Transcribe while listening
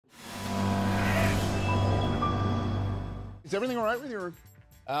Is everything all right with your?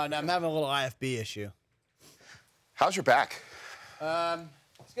 No, I'm having a little IFB issue. How's your back?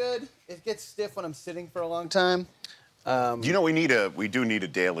 It's good. It gets stiff when I'm sitting for a long time. You know, we do need a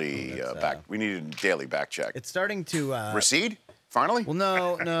daily we need a daily back check. It's starting to recede. Finally? Well,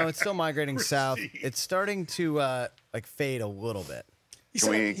 no, it's still migrating south. It's starting to like fade a little bit. He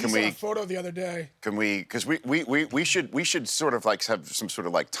sent a photo the other day. Can we? Because we should sort of like have some sort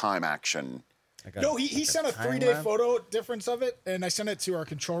of like time action. No, he sent a 3-day photo difference of it, and I sent it to our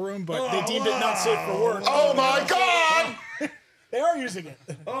control room, but they deemed it not safe for work. Oh my God! They are using it.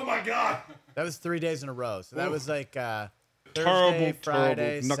 Oh my God! That was 3 days in a row. So that was like Thursday,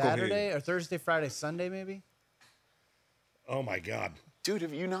 Friday, Saturday, or Thursday, Friday, Sunday, maybe. Oh my God, dude,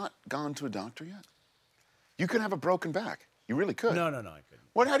 have you not gone to a doctor yet? You could have a broken back. You really could. No, I couldn't.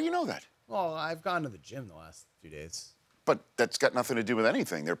 What? How do you know that? Well, I've gone to the gym the last few days. But that's got nothing to do with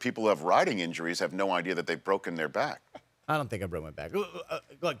anything. There are people who have riding injuries, have no idea that they've broken their back. I don't think I broke my back.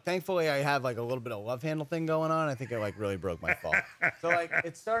 Look, thankfully I have like a little bit of love handle thing going on. I think I like really broke my fall. So like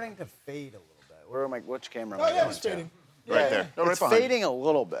it's starting to fade a little bit. Where am I? Which camera am I? Oh yeah, it's fading. Right there. No, right it's behind. fading a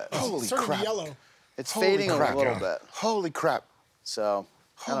little bit. Holy it's turning crap! Yellow. It's Holy fading crap. a little bit. Holy crap! So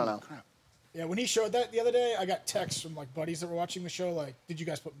I don't know. Crap. Yeah, when he showed that the other day, I got texts from like buddies that were watching the show. Like, did you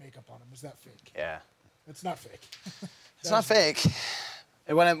guys put makeup on him? Was that fake? Yeah. It's not fake. It's not fake.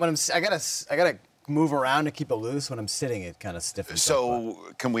 And when I gotta move around to keep it loose. When I'm sitting, it kind of stiffens. So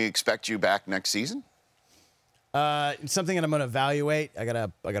can we expect you back next season? It's something that I'm gonna evaluate. I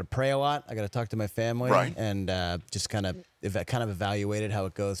gotta pray a lot. I gotta talk to my family, right. And just kind of evaluated how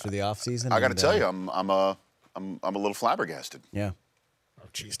it goes through the off season. I gotta tell you, I'm a little flabbergasted. Yeah. Oh,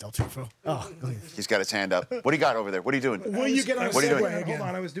 jeez, Del Tufo. Oh, he's got his hand up. What do you got over there? What are you doing? Will you get on a What are you doing? Segway again? Hold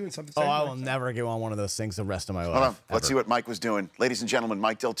on, I was doing something. Oh, I will never get on one of those things the rest of my life. Hold on. Let's ever. see what Mike was doing. Ladies and gentlemen,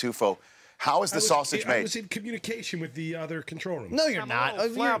 Mike Del Tufo. How is the sausage made? I was in communication with the other control room. No, you're not.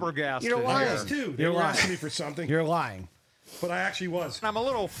 Flabbergasted. You're lying. I was too. They You're were lying. asking me for something. You're lying. But I actually was. I'm a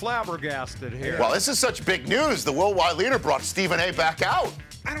little flabbergasted here. Well, this is such big news. The worldwide leader brought Stephen A. back out.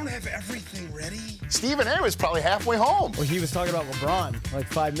 I don't have everything ready. Stephen A. was probably halfway home. Well, he was talking about LeBron like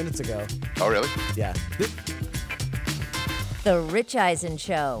 5 minutes ago. Oh, really? Yeah. The Rich Eisen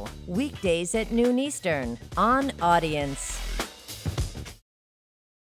Show, weekdays at noon Eastern on Audience.